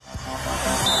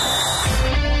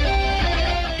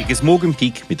is Morgan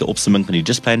Peak met 'n opsomming van die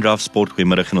Just Plain Draft Sport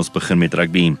goeiemiddag en ons begin met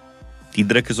rugby. Die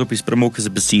druk is op die Springbokke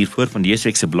se bestuur voor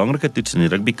vandeesweek se belangrike toets in die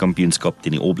Rugby-kampioenskap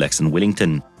teen die All Blacks in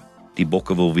Wellington. Die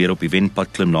Bokke wil weer op die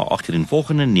wenpad klim na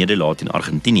agtereenvolgende nederlaag teen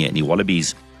Argentinië in die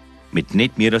Wallabies. Met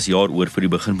net meer as 'n jaar oor vir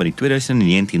die begin van die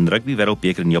 2019 Rugby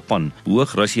Wêreldbeker in Japan,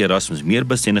 beoog Erasmus meer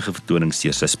bestendige vertonings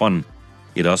deur sy span.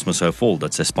 Erasmus hou vol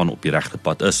dat sy span op die regte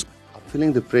pad is.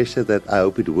 Feeling the pressure that I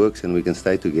hope it works and we can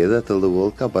stay together till the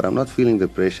World Cup, but I'm not feeling the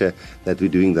pressure that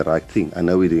we're doing the right thing. I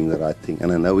know we're doing the right thing,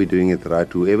 and I know we're doing it right.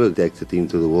 Whoever takes the team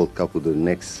to the World Cup or the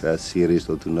next series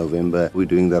or to November, we're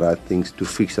doing the right things to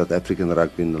fix South African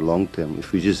rugby in the long term.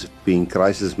 If we just being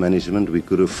crisis management, we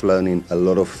could have flown in a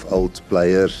lot of old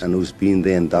players and who's been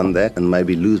there and done that, and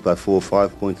maybe lose by 4 or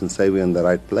 5 points and say we're in the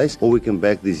right place, or we can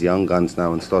back these young guns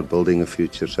now and start building a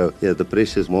future. So yeah, the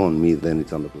pressure is more on me than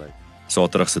it's on the plate.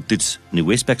 Saterdag se toets in die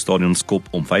Westpac Stadion skop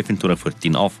om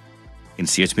 25:10 af. En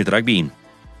steeds met rugby.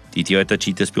 Die Toyota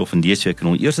Cheetahs speel vandeesweek in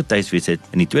hul eerste tuiswedstryd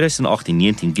in die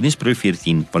 2018-19 Guinness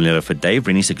Pro14 van hulle vir Dave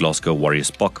Rennie se Glasgow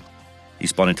Warriors pak. Die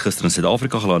span het gister in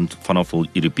Suid-Afrika geland vanaf hul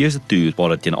Europese toer waar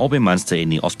dit teen albei Munster en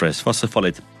die Ospreys vasgeval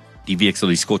het. Die week sal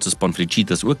die Skotse span vir die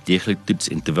Cheetahs ook deeglik toets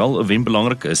en terwyl 'n wen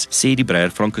belangrik is, sê die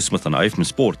breier Franco Smith aan IFM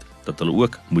Sport dat hulle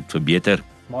ook moet verbeter.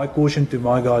 My caution to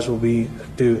my guys will be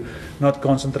to not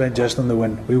concentrate just on the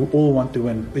win. We all want to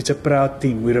win. It's a proud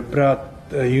team. We're a proud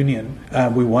union.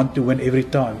 We want to win every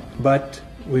time. But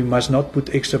we must not put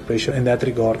extra pressure in that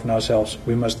regard on ourselves.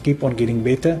 We must keep on getting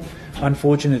better.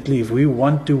 Unfortunately, if we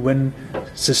want to win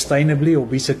sustainably or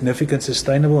be significant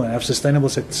sustainable and have sustainable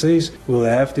success, we'll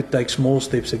have to take small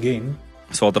steps again.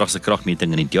 Saterdag se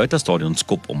kragmeting in die Toyota Stadion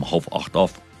skop om 7:30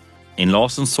 af. En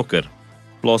laastens sokker.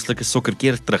 Plaaslike sokker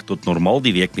keer terug tot normaal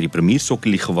die week met die Premier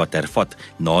Sokkerliga wat hervat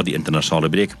na die internasionale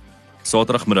breek.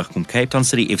 Saterdagmiddag kom Cape Town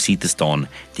City FC te staan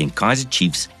teen Kaizer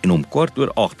Chiefs en om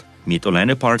 7:15 met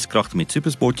Orlando Pirates kragte met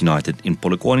SuperSport United en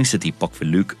Bloemfontein City pak vir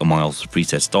Luke Miles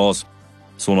Freeset Stars.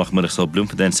 Sondagmiddag sal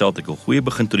Bloemfontein Celtic 'n goeie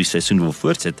begin tot die seisoen wil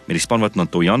voortsit met die span wat na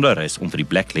Toyota reis om vir die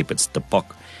Black Leopards te pak.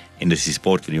 En dis die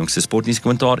sport vir die jongste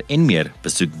sportnuuskommentaar en meer,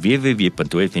 besoek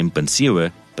www.ofm.co.za.